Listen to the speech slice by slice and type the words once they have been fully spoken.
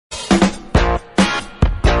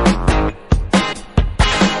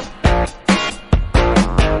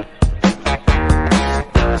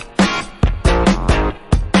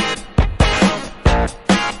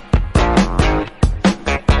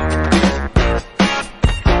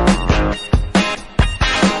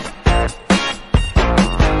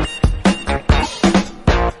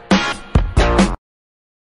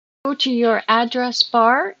to your address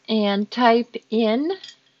bar and type in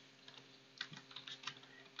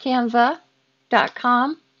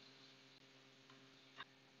canva.com.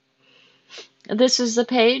 This is the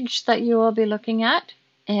page that you will be looking at,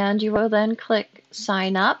 and you will then click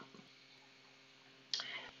sign up.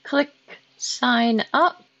 Click sign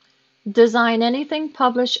up, design anything,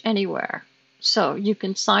 publish anywhere. So you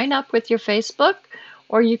can sign up with your Facebook,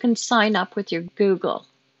 or you can sign up with your Google.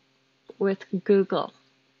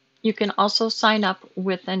 You can also sign up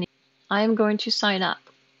with an I am going to sign up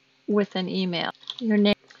with an email. Your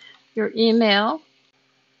name, your email,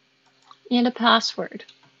 and a password.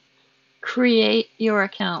 Create your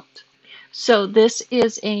account. So this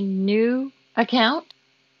is a new account.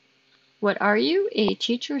 What are you? A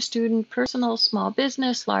teacher, student, personal, small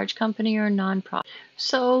business, large company, or nonprofit.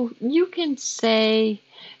 So you can say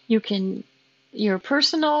you're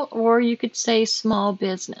personal, or you could say small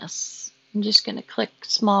business. I'm just going to click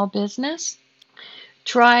small business.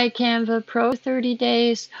 Try Canva Pro 30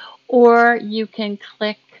 days, or you can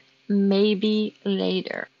click maybe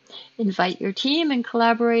later. Invite your team and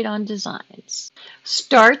collaborate on designs.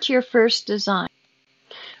 Start your first design.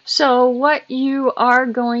 So what you are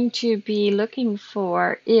going to be looking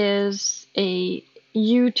for is a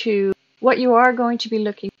YouTube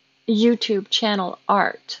channel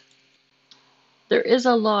art. There is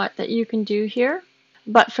a lot that you can do here,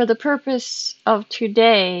 but for the purpose of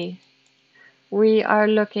today, we are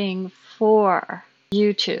looking for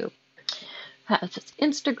YouTube. Has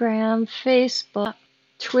Instagram, Facebook,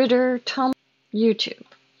 Twitter, Tumblr, YouTube.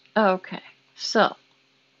 Okay, so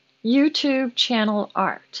YouTube channel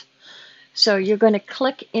art. So you're going to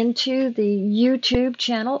click into the YouTube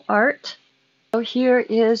channel art. So here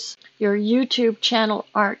is your YouTube channel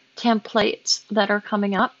art templates that are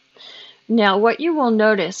coming up. Now what you will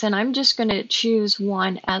notice, and I'm just going to choose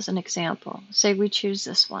one as an example. Say we choose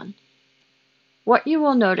this one. What you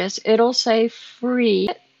will notice, it'll say free.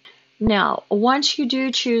 Now, once you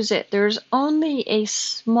do choose it, there's only a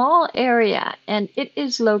small area, and it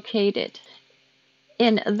is located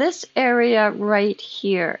in this area right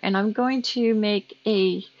here. And I'm going to make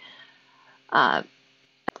a,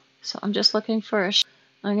 so I'm just looking for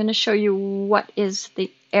I'm going to show you what is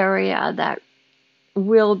the area that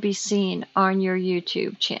will be seen on your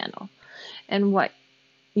YouTube channel and what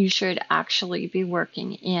you should actually be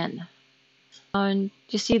working in. And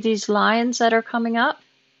do you see these lines that are coming up?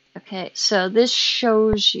 Okay, so this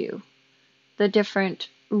shows you the different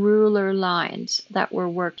ruler lines that we're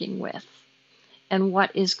working with and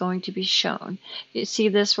what is going to be shown. You see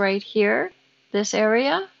this right here, this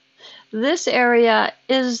area? This area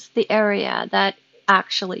is the area that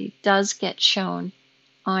actually does get shown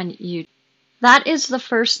on YouTube. That is the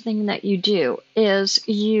first thing that you do, is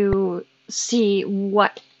you see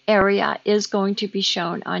what area is going to be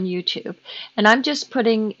shown on YouTube. And I'm just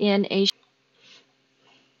putting in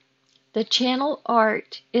the channel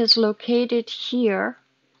art is located here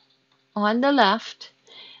on the left,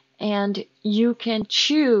 and you can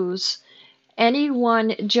choose any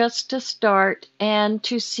one just to start and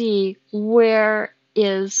to see where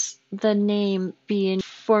is the name being.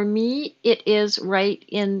 For me, it is right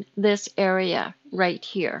in this area right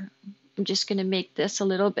here. I'm just going to make this a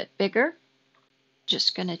little bit bigger.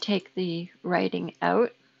 Just going to take the writing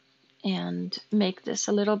out and make this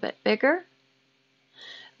a little bit bigger.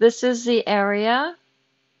 This is the area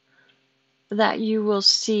that you will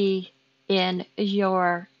see on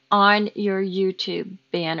your YouTube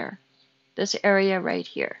banner. This area right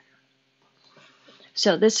here.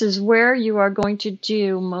 So this is where you are going to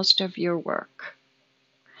do most of your work.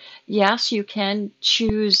 Yes, you can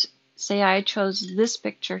choose, say I chose this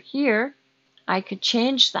picture here. I could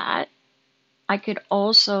change that. I could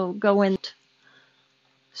also go in.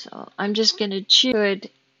 So I'm just going to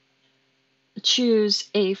choose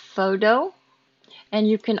a photo, and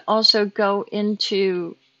you can also go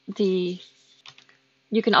into the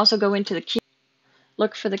key,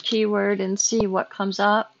 look for the keyword and see what comes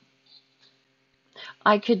up.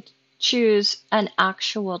 I could choose an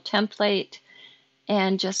actual template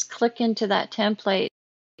and just click into that template,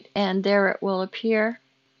 and there it will appear.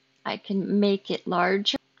 I can make it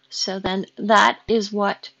larger. So then that is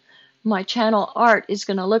what my channel art is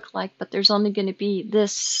going to look like, but there's only going to be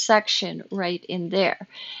this section right in there.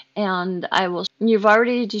 And you've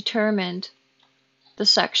already determined the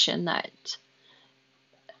section that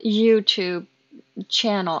YouTube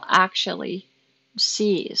channel actually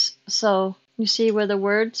sees. So you see where the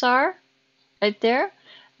words are right there?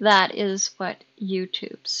 That is what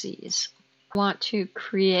YouTube sees. I want to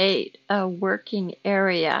create a working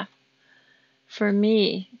area for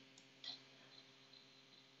me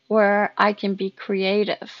where I can be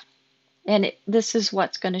creative. And this is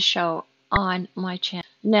what's going to show on my channel.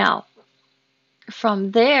 Now,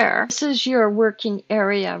 from there, this is your working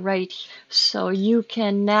area right here. So you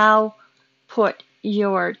can now put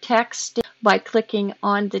your text by clicking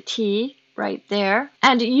on the T right there.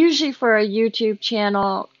 And usually for a YouTube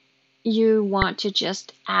channel, you want to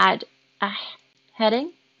just add a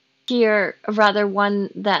heading here, rather one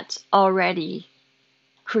that's already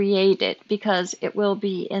created, because it will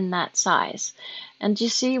be in that size. And you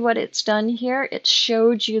see what it's done here? It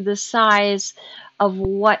showed you the size of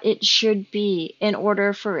what it should be in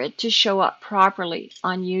order for it to show up properly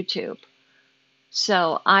on YouTube.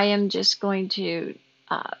 So I am just going to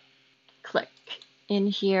click in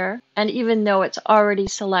here, and even though it's already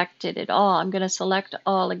selected it all, I'm going to select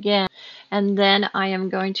all again, and then I am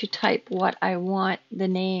going to type what I want the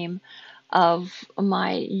name of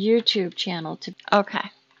my YouTube channel to be. Okay.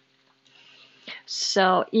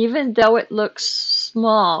 So even though it looks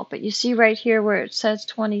small, but you see right here where it says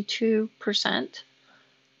 22%,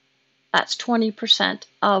 that's 22%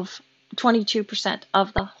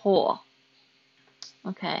 of the whole.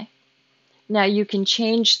 Okay. Now you can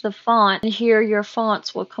change the font, and here your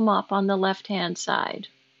fonts will come up on the left-hand side.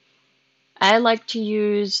 I like to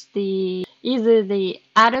use either the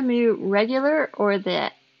Adamu regular or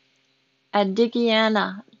the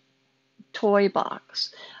Adigiana toy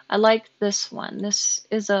box. I like this one. This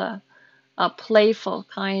is a playful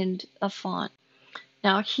kind of font.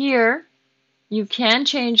 Now here, you can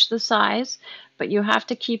change the size, but you have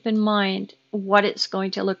to keep in mind what it's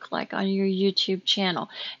going to look like on your YouTube channel.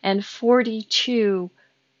 And 42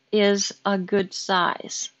 is a good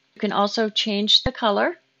size. You can also change the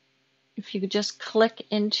color. If you just click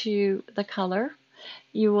into the color,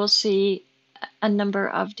 you will see a number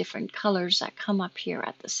of different colors that come up here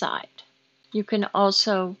at the side. You can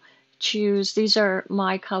also choose, these are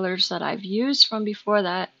my colors that I've used from before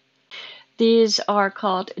that. These are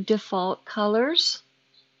called default colors,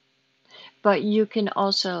 but you can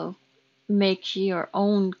also make your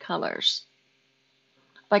own colors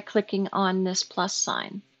by clicking on this plus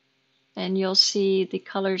sign. And you'll see the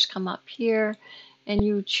colors come up here, and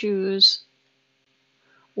you choose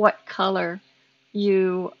what color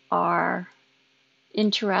you are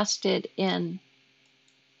interested in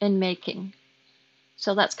making.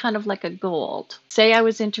 So that's kind of like a gold. Say I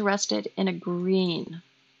was interested in a green.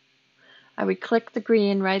 I would click the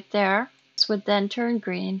green right there. This would then turn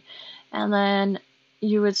green, and then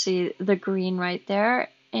you would see the green right there,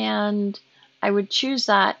 and I would choose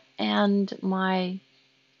that, and my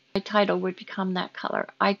title would become that color.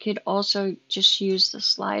 I could also just use the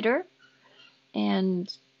slider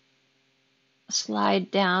and slide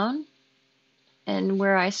down, and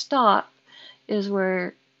where I stop is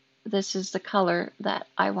where this is the color that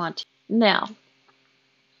I want. Now,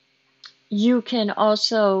 you can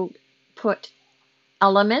also put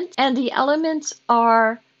elements, and the elements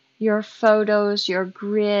are your photos, your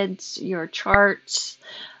grids, your charts.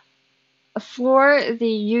 For the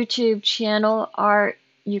YouTube channel art,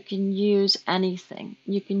 you can use anything.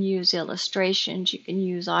 You can use illustrations, you can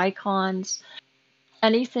use icons,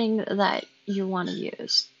 anything that you want to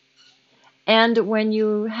use. And when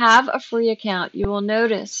you have a free account, you will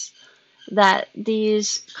notice that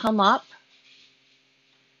these come up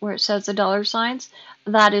where it says the dollar signs.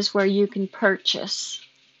 That is where you can purchase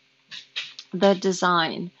the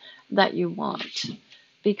design that you want,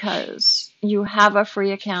 because you have a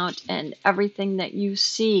free account and everything that you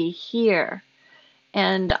see here,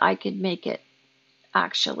 and I could make it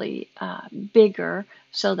actually bigger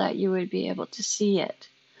so that you would be able to see it.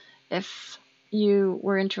 If you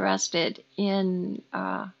were interested in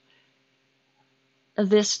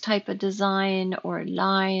this type of design or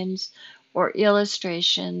lines or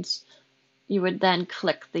illustrations, you would then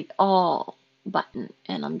click the all button,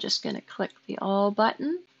 and I'm just going to click the all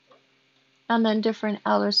button, and then different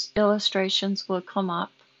illustrations will come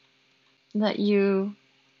up that you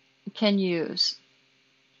can use.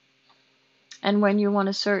 And when you want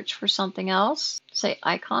to search for something else, say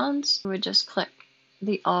icons, you would just click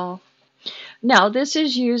the all. Now this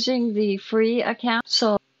is using the free account,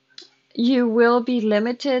 so you will be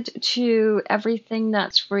limited to everything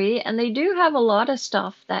that's free, and they do have a lot of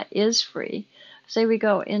stuff that is free. Say we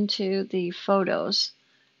go into the photos.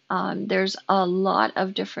 There's a lot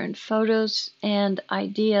of different photos and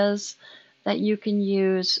ideas that you can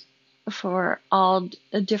use for all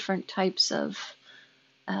different types of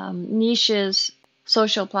niches,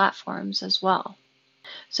 social platforms as well.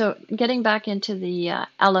 So getting back into the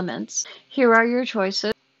elements, here are your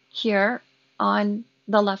choices. Here on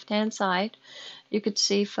the left-hand side, you could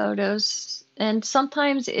see photos, and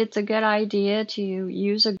sometimes it's a good idea to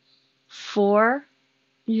use a for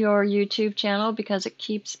your YouTube channel because it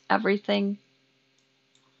keeps everything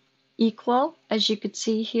equal. As you could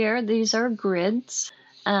see here, these are grids.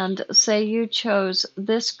 And say you chose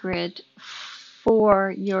this grid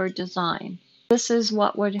for your design. This is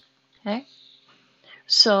what would, okay?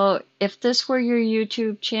 So if this were your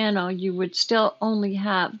YouTube channel, you would still only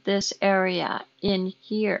have this area in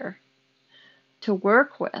here to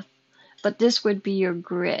work with, but this would be your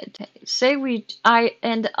grid. Say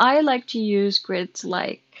I like to use grids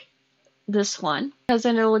like this one because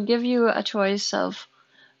then it will give you a choice of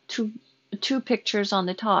two pictures on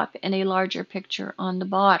the top and a larger picture on the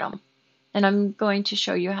bottom. And I'm going to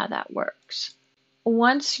show you how that works.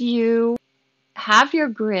 Once you have your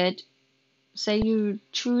grid, say you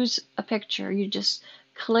choose a picture, you just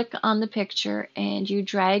click on the picture and you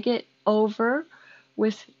drag it over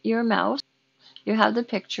with your mouse. You have the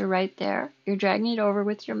picture right there. You're dragging it over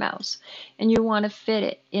with your mouse and you want to fit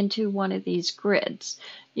it into one of these grids.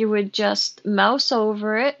 You would just mouse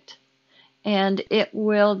over it and it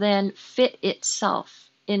will then fit itself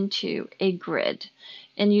into a grid.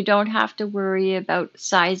 And you don't have to worry about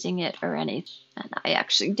sizing it or anything. And I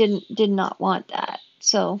actually did not want that.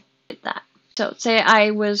 So did that. So say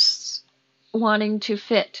I was wanting to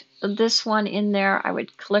fit this one in there, I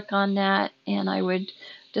would click on that and I would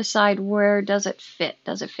decide where does it fit.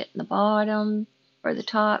 Does it fit in the bottom or the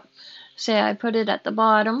top? Say I put it at the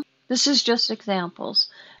bottom. This is just examples.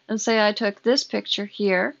 And say I took this picture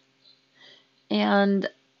here and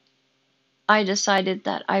I decided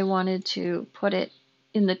that I wanted to put it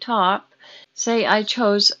in the top. Say I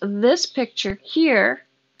chose this picture here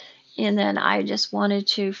and then I just wanted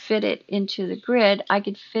to fit it into the grid. I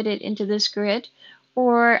could fit it into this grid,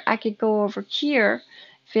 or I could go over here,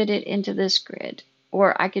 fit it into this grid,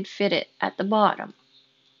 or I could fit it at the bottom.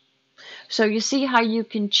 So you see how you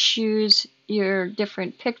can choose your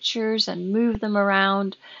different pictures and move them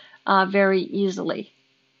around very easily.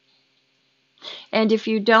 And if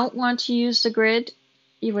you don't want to use the grid,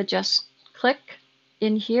 you would just click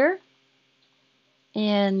in here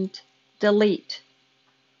and delete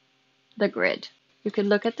the grid. You could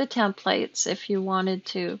look at the templates if you wanted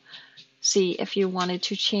to see if you wanted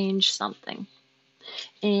to change something.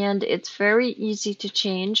 And it's very easy to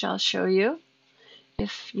change. I'll show you.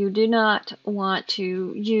 If you do not want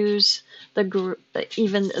to use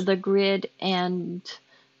even the grid and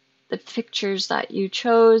the pictures that you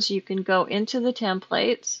chose, you can go into the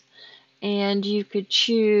templates and you could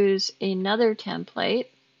choose another template.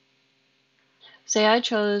 Say I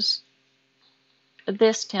chose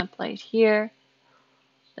this template here,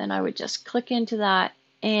 then I would just click into that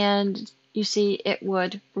and you see it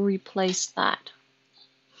would replace that.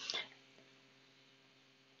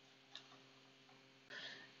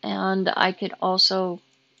 And I could also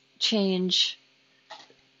change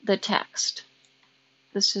the text.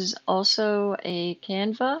 This is also a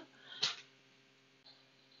Canva.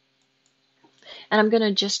 And I'm going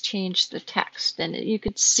to just change the text. And you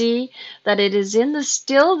could see that it is in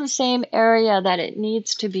still the same area that it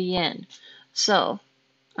needs to be in. So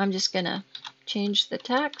I'm just going to change the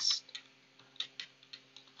text.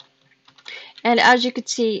 And as you can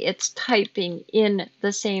see, it's typing in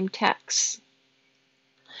the same text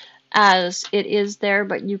as it is there,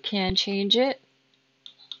 but you can change it.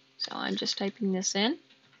 So I'm just typing this in.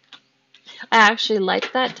 I actually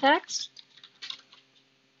like that text.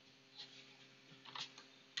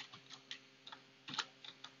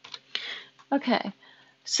 Okay,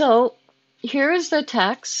 so here is the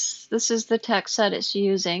text. This is the text that it's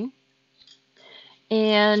using.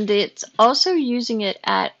 And it's also using it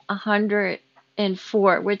at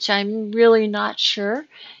 104, which I'm really not sure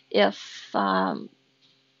if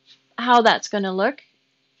how that's going to look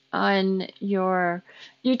on your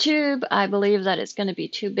YouTube. I believe that it's going to be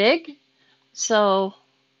too big. So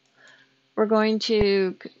we're going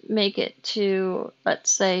to make it to,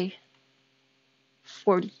 let's say,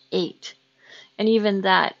 48. And even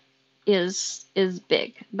that is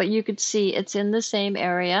big. But you could see it's in the same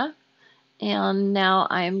area. And now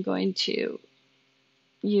I'm going to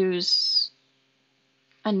use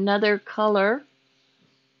another color.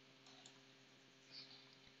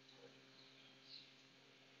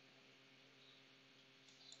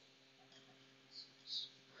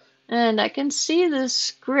 And I can see the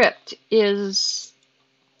script is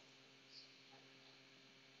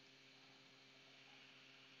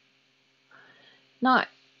not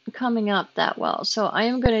coming up that well. So I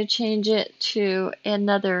am going to change it to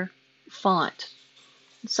another font.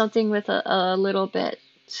 Something with a little bit,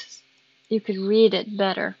 you could read it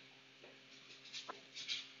better.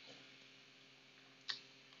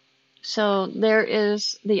 So there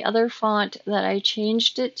is the other font that I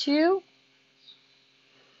changed it to.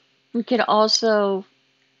 We could also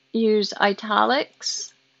use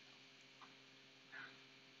italics.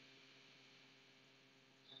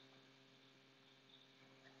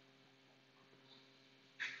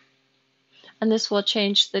 And this will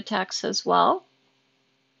change the text as well.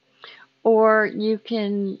 Or you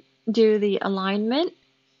can do the alignment.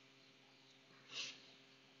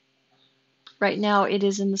 Right now it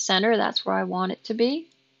is in the center, that's where I want it to be.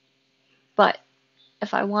 But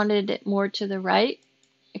if I wanted it more to the right,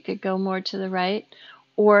 it could go more to the right.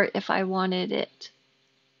 Or if I wanted it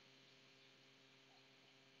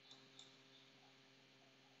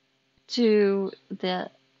to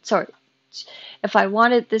the, sorry, if I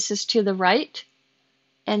wanted this is to the right,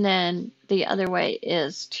 and then the other way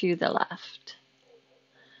is to the left.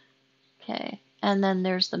 Okay, and then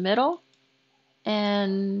there's the middle,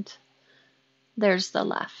 and there's the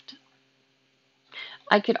left.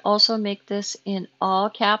 I could also make this in all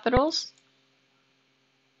capitals.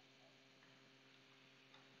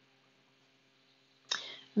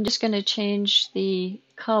 I'm just going to change the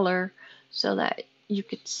color so that you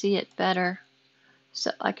could see it better.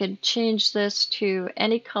 So I could change this to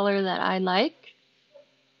any color that I like.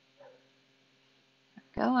 There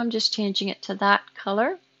we go. I'm just changing it to that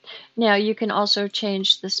color. Now you can also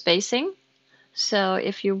change the spacing. So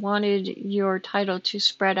if you wanted your title to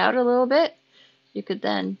spread out a little bit, you could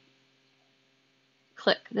then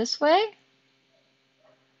click this way.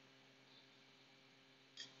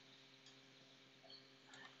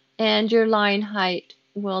 And your line height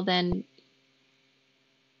will then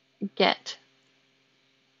get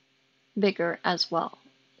bigger as well,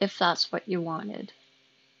 if that's what you wanted.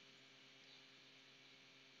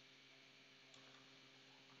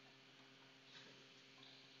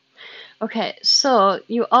 Okay, so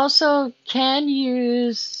you also can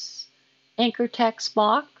use anchor text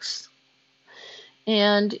box.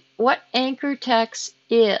 And what anchor text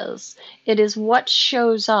is, it is what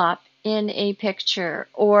shows up in a picture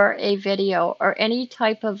or a video or any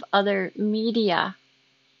type of other media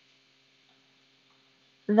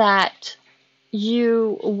that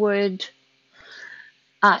you would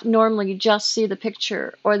normally just see the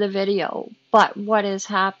picture or the video, but what has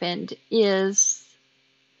happened is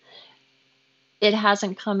it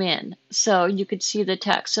hasn't come in. So you could see the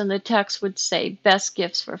text, and the text would say best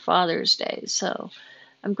gifts for Father's Day. So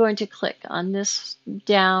I'm going to click on this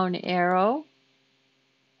down arrow.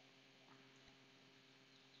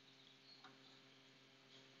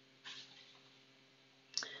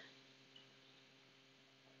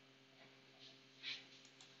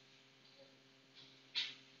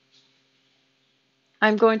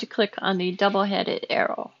 I'm going to click on the double-headed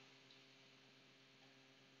arrow.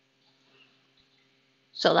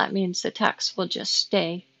 So that means the text will just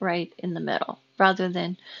stay right in the middle rather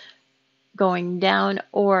than going down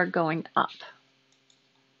or going up.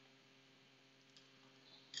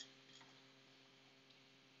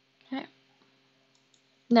 Okay.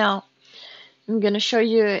 Now, I'm going to show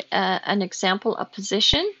you an example of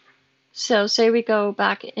position. So say we go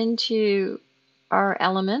back into our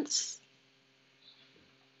elements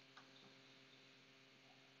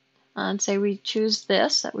and say we choose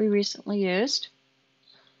this that we recently used.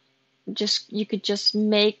 You could just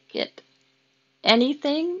make it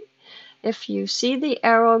anything. If you see the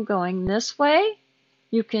arrow going this way,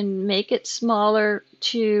 you can make it smaller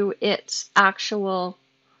to its actual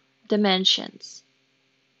dimensions,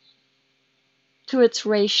 to its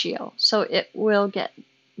ratio. So it will get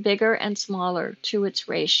bigger and smaller to its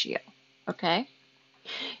ratio. Okay?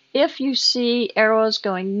 If you see arrows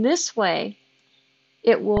going this way,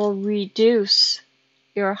 it will reduce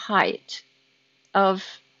your height of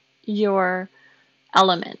your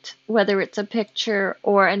element, whether it's a picture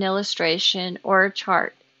or an illustration or a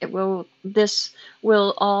chart. This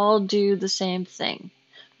will all do the same thing.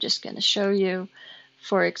 I'm just going to show you,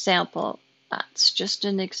 for example, that's just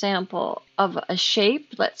an example of a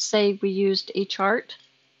shape. Let's say we used a chart.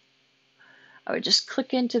 I would just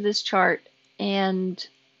click into this chart and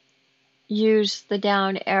use the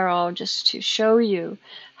down arrow just to show you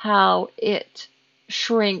how it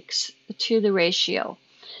shrinks to the ratio.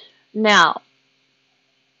 Now,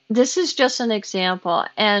 this is just an example,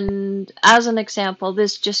 and as an example,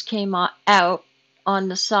 this just came out on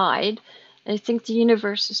the side. I think the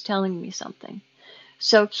universe is telling me something.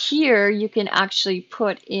 So here you can actually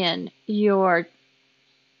put in your,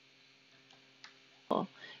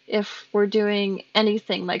 if we're doing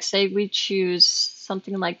anything, like say we choose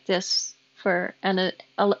something like this for an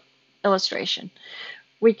illustration,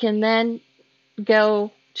 we can then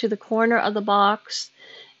go to the corner of the box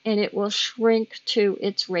and it will shrink to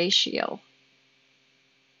its ratio.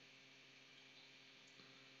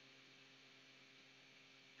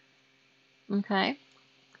 Okay.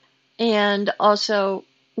 And also,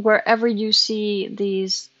 wherever you see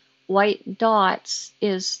these white dots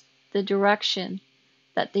is the direction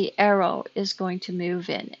that the arrow is going to move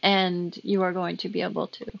in, and you are going to be able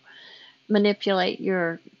to manipulate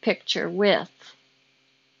your picture with.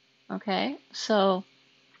 Okay, so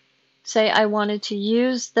say I wanted to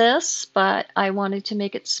use this, but I wanted to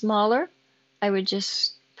make it smaller, I would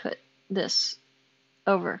just put this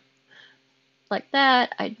over like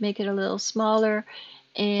that. I'd make it a little smaller,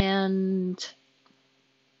 and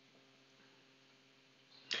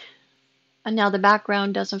now the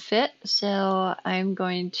background doesn't fit, so I'm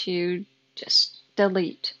going to just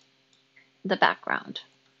delete the background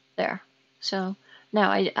there. So now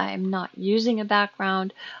I'm not using a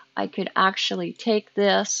background. I could actually take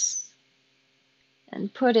this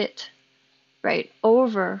and put it right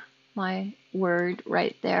over my word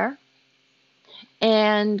right there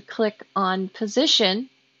and click on position.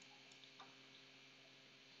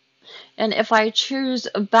 And if I choose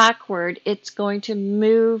backward, it's going to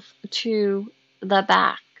move to the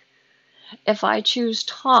back. If I choose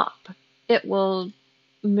top, it will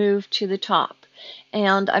move to the top.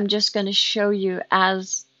 And I'm just going to show you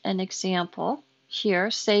as an example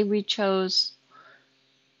here. Say we chose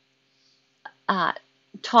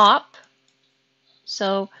top.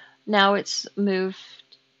 So now it's moved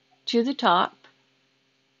to the top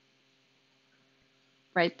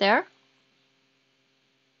right there.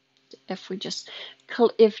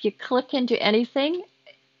 If you click into anything,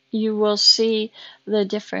 you will see the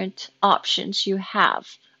different options you have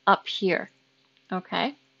up here.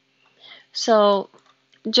 Okay, so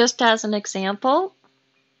just as an example,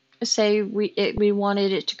 say we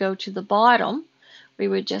wanted it to go to the bottom, we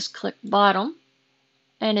would just click bottom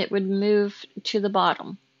and it would move to the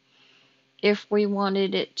bottom. If we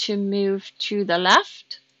wanted it to move to the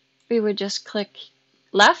left, we would just click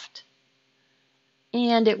left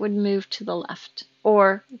and it would move to the left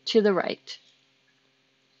or to the right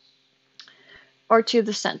or to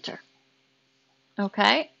the center.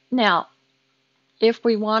 Okay, now if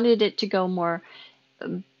we wanted it to go more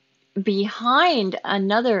behind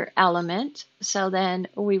another element, so then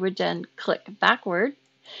we would then click backward,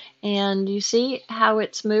 and you see how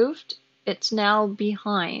it's moved? It's now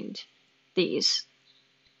behind these.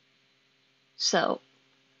 So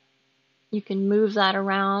you can move that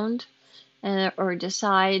around or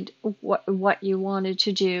decide what you wanted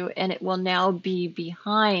to do, and it will now be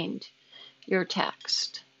behind your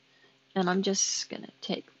text. And I'm just going to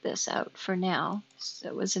take this out for now,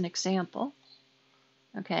 so as an example.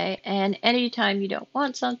 Okay, and anytime you don't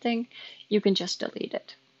want something, you can just delete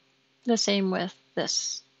it. The same with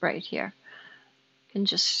this right here. You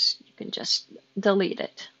can just delete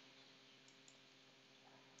it.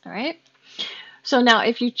 All right. So now,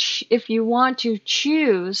 if you want to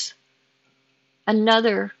choose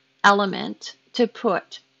another element to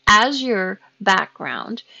put as your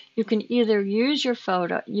background, you can either use your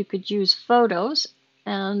photo. You could use photos,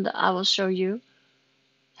 and I will show you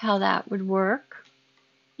how that would work.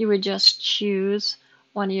 You would just choose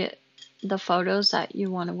one of the photos that you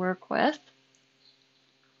want to work with.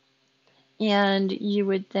 And you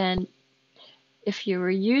would then, if you were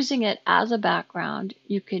using it as a background,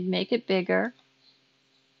 you could make it bigger.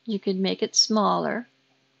 You could make it smaller.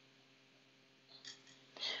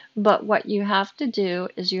 But what you have to do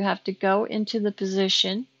is you have to go into the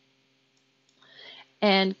position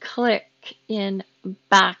and click in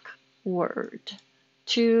backward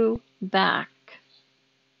to back.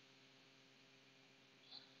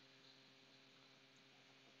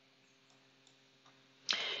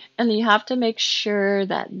 And you have to make sure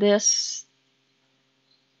that this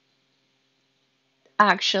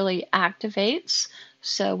actually activates.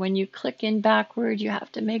 So when you click in backward, you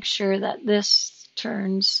have to make sure that this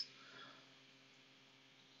turns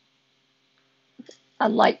a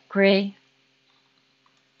light gray.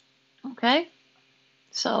 Okay,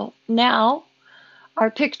 so now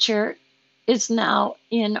our picture is now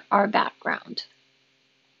in our background.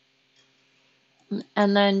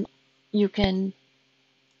 And then you can,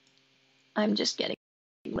 I'm just getting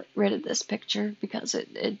rid of this picture because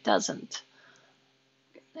it doesn't.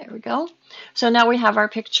 There we go. So now we have our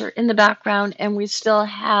picture in the background and we still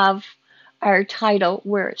have our title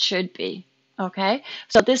where it should be. Okay,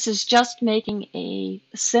 so this is just making a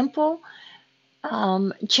simple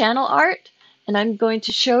channel art, and I'm going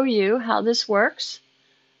to show you how this works.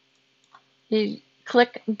 You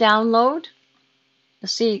click download. You'll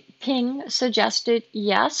see ping suggested,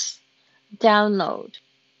 yes, download.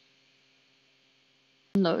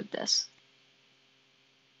 Download this.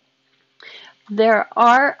 There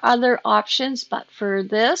are other options, but for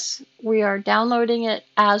this, we are downloading it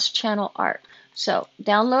as channel art. So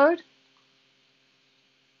download.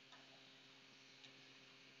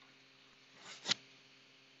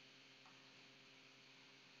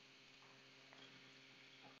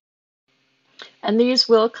 And these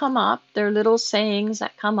will come up. They're little sayings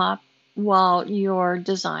that come up while your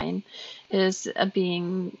design is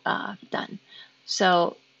being done.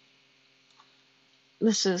 So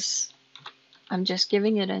this is, I'm just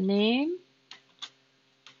giving it a name.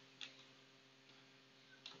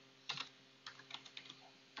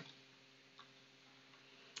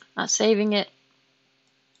 Saving it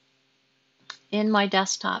in my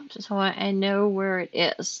desktop so I know where it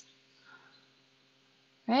is.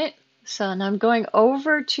 Right? So, and I'm going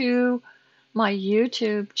over to my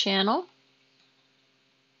YouTube channel.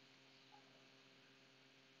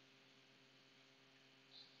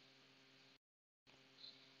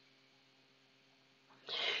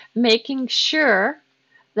 Making sure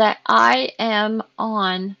that I am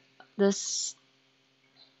on the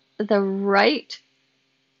right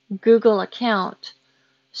Google account.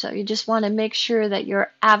 So you just want to make sure that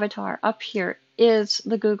your avatar up here is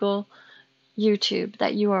the Google YouTube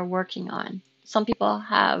that you are working on. Some people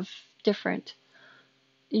have different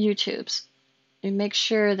YouTubes. And make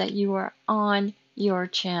sure that you are on your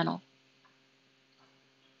channel.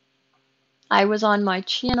 I was on my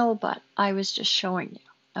channel, but I was just showing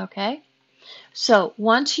you. Okay? So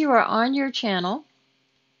once you are on your channel,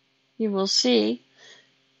 you will see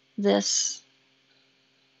this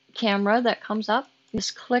camera that comes up.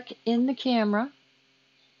 Just click in the camera.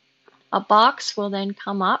 A box will then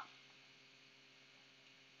come up.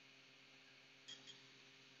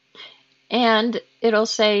 And it'll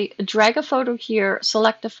say, drag a photo here,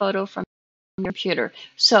 select a photo from your computer.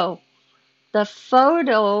 So the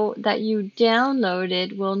photo that you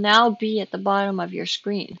downloaded will now be at the bottom of your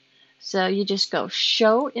screen. So you just go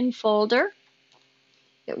show in folder.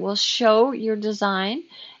 It will show your design.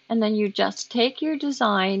 And then you just take your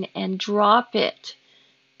design and drop it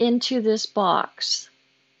into this box.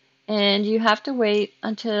 And you have to wait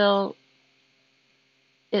until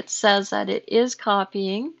it says that it is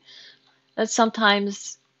copying. That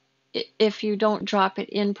sometimes if you don't drop it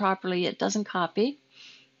in properly, it doesn't copy.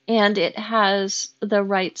 And it has the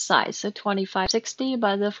right size, the 2560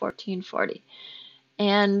 by the 1440.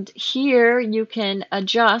 And here you can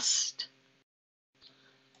adjust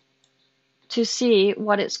to see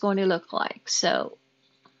what it's going to look like. So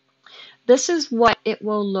this is what it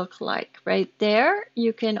will look like right there.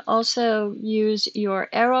 You can also use your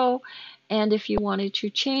arrow, and if you wanted to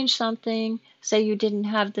change something, say you didn't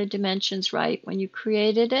have the dimensions right when you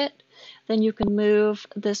created it, then you can move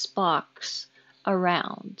this box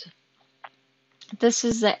around. This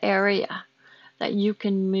is the area that you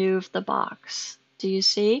can move the box. Do you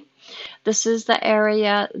see? This is the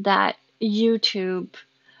area that YouTube,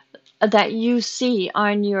 that you see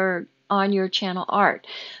on your channel art.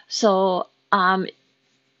 So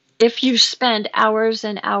if you spend hours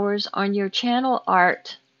and hours on your channel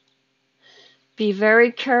art, be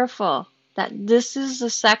very careful that this is the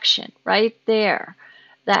section right there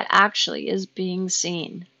that actually is being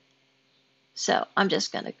seen. So I'm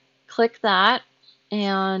just going to click that,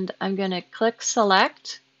 and I'm going to click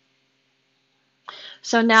select.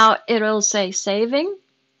 So now it'll say saving.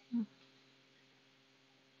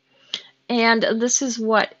 And this is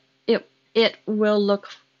what it will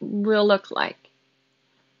look like.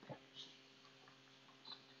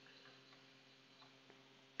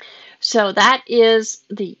 So that is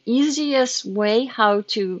the easiest way how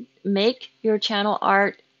to make your channel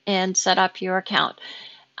art and set up your account.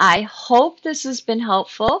 I hope this has been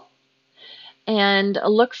helpful, and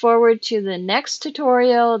look forward to the next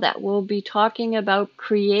tutorial that will be talking about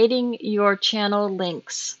creating your channel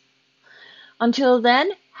links. Until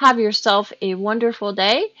then, have yourself a wonderful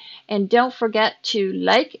day, and don't forget to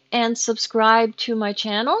like and subscribe to my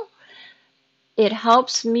channel. It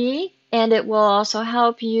helps me, and it will also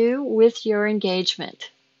help you with your engagement.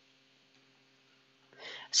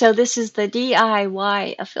 So this is the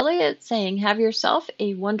DIY affiliate saying have yourself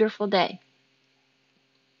a wonderful day.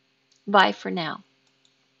 Bye for now.